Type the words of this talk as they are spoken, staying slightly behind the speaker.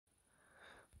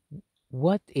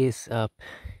What is up,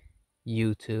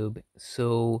 YouTube?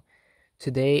 So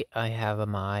today I have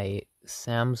my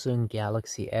Samsung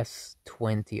Galaxy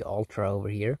S20 Ultra over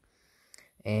here,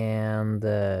 and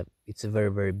it's a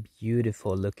very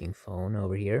beautiful looking phone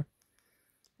over here.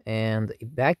 And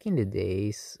back in the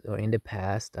days, or in the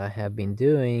past, I have been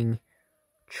doing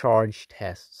charge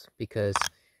tests because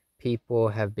people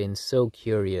have been so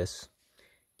curious.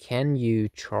 Can you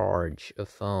charge a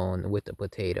phone with a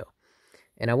potato?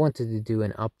 And I wanted to do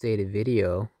an updated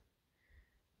video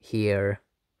here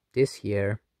this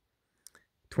year,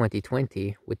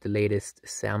 2020, with the latest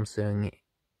Samsung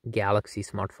Galaxy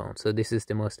smartphone. So this is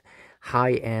the most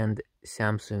high-end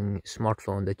Samsung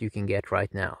smartphone that you can get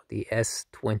right now, the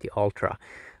S20 Ultra.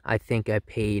 I think I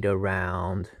paid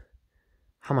around,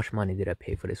 how much money did I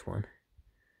pay for this one?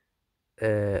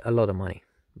 A lot of money,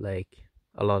 like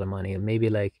a lot of money,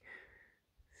 maybe like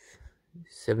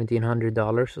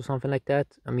 $1,700 or something like that.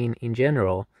 I mean, in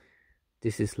general,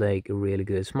 this is like a really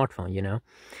good smartphone, you know.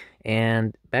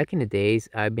 And back in the days,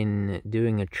 I've been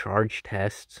doing a charge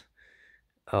test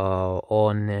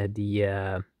on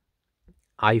the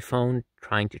iPhone,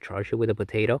 trying to charge it with a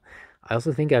potato. I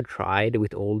also think I tried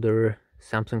with older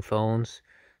Samsung phones,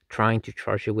 trying to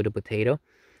charge it with a potato.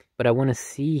 But I want to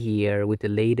see here with the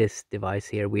latest device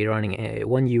here, we're running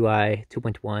One UI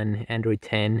 2.1, Android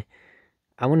 10.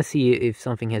 I want to see if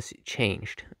something has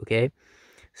changed, okay?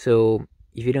 So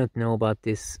if you don't know about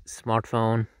this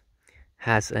smartphone,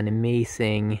 has an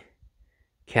amazing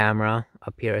camera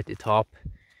up here at the top.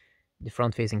 The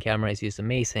front-facing camera is just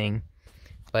amazing,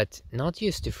 but not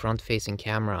just the front-facing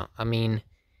camera. I mean,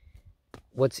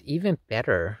 what's even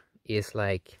better is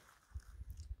like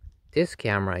this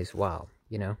camera is wow,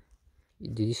 you know.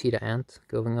 Did you see the ant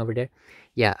going over there?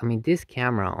 Yeah, I mean, this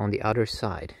camera on the other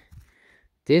side,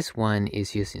 this one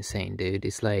is just insane, dude.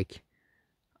 It's like,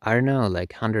 I don't know,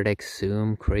 like 100x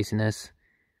zoom craziness.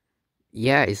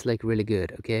 Yeah, it's like really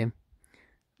good, okay?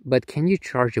 But can you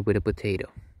charge it with a potato?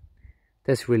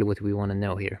 That's really what we want to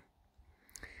know here.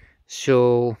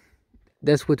 So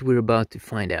that's what we're about to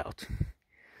find out.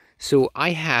 So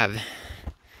I have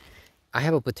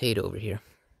a potato over here.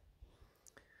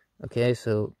 Okay,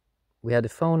 so we have the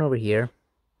phone over here,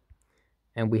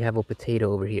 and we have a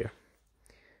potato over here.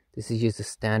 This is just a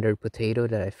standard potato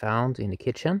that I found in the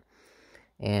kitchen,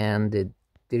 and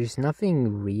there's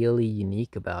nothing really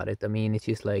unique about it. I mean, it's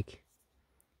just like,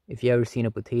 if you ever seen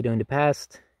a potato in the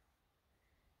past,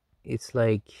 it's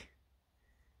like,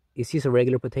 it's just a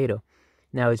regular potato.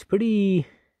 Now it's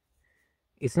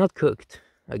not cooked,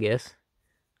 I guess.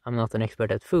 I'm not an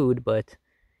expert at food, but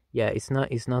yeah, it's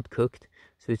not cooked,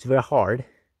 so it's very hard.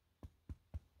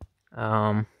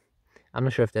 I'm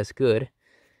not sure if that's good.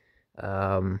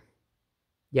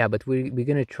 Yeah, but we're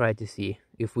gonna try to see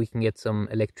if we can get some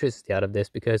electricity out of this,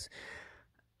 because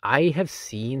I have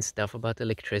seen stuff about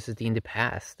electricity in the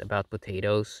past, about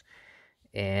potatoes,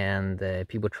 and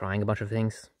people trying a bunch of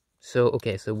things. So,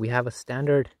 okay, so we have a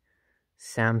standard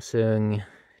Samsung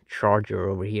charger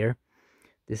over here.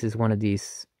 This is one of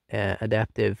these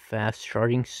adaptive fast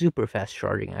charging, super fast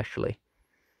charging actually.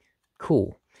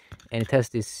 Cool. And it has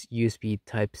this USB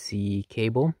Type-C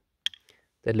cable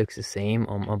that looks the same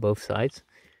on both sides.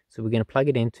 So we're gonna plug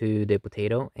it into the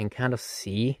potato and kind of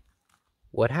see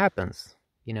what happens.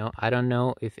 You know, I don't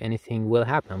know if anything will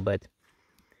happen, but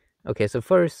okay, so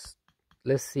first,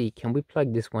 let's see, can we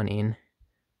plug this one in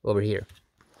over here?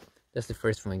 That's the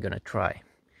first one we're gonna try.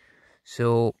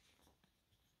 So,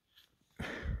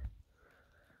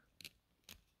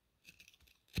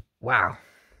 wow.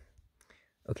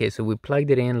 Okay, so we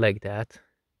plugged it in like that.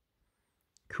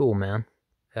 Cool, man.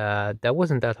 That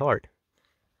wasn't that hard.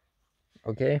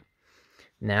 Okay,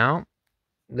 now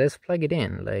let's plug it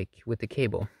in, like with the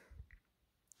cable.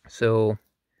 So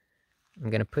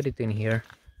I'm gonna put it in here.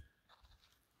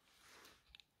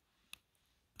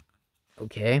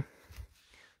 Okay,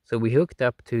 so we hooked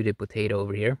up to the potato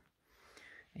over here,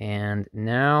 and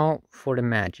now for the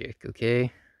magic.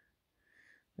 Okay,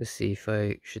 let's see if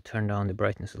I should turn down the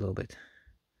brightness a little bit.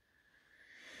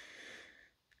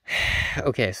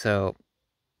 Okay, so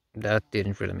that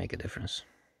didn't really make a difference.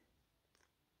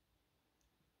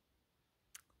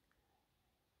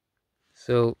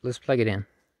 So let's plug it in.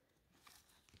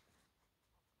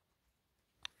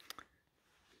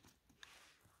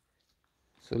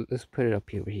 So let's put it up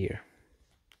over here.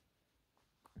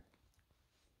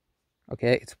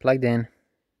 Okay, it's plugged in.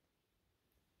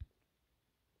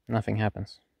 Nothing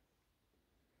happens.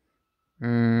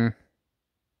 Doesn't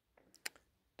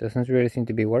really seem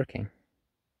to be working.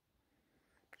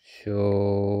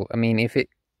 So, I mean, if it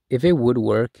would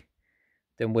work,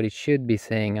 then what it should be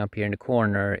saying up here in the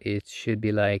corner, it should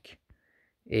be like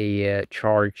a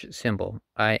charge symbol.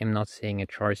 I am not saying a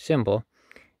charge symbol.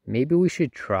 Maybe we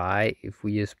should try if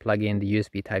we just plug in the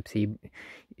USB Type-C.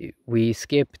 We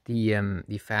skip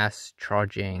the fast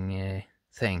charging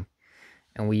thing,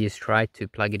 and we just try to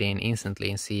plug it in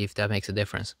instantly and see if that makes a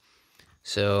difference.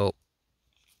 So,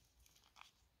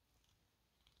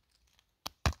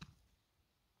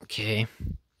 okay,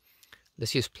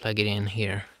 let's just plug it in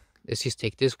here. Let's just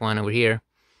take this one over here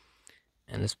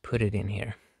and let's put it in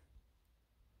here.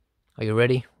 Are you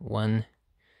ready? 1,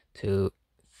 2,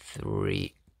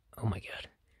 3. Oh my god.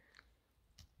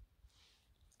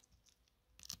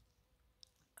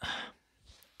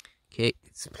 Okay,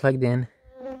 it's plugged in.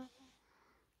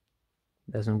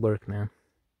 Doesn't work, man.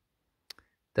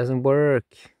 Doesn't work.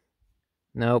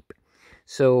 Nope.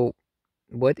 So,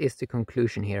 what is the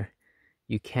conclusion here?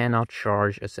 You cannot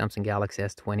charge a Samsung Galaxy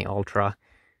S20 Ultra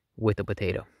with a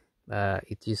potato.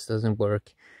 It just doesn't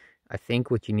work. I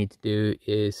think what you need to do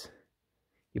is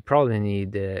you probably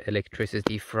need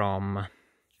electricity from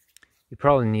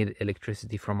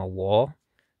a wall,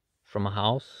 from a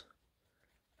house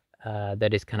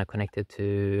that is kind of connected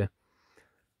to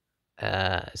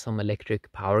some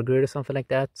electric power grid or something like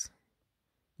that.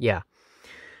 Yeah.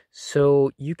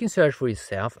 So you can search for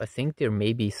yourself. I think there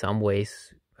may be some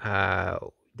ways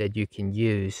that you can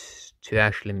use to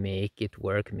actually make it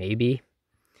work, maybe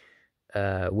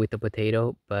with a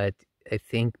potato, but I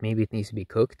think maybe it needs to be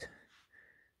cooked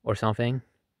or something.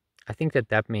 I think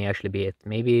that may actually be it.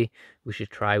 Maybe we should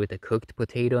try with a cooked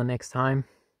potato next time,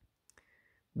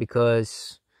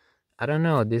 because I don't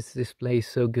know, this display is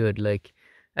so good. Like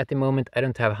at the moment I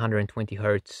don't have 120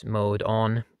 Hertz mode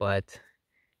on, but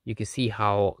you can see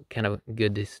how kind of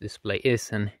good this display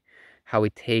is and how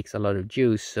it takes a lot of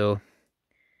juice. So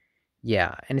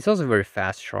yeah, and it's also very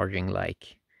fast charging.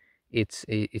 Like it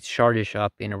charges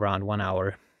up in around 1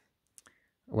 hour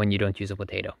when you don't use a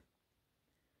potato.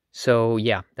 So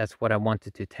yeah, that's what I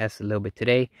wanted to test a little bit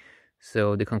today.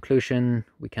 So the conclusion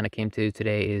we kind of came to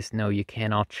today is no, you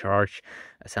cannot charge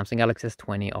a Samsung Galaxy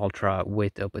S20 Ultra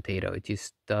with a potato. It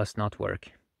just does not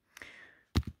work.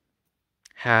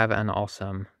 Have an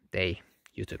awesome day,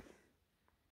 YouTube.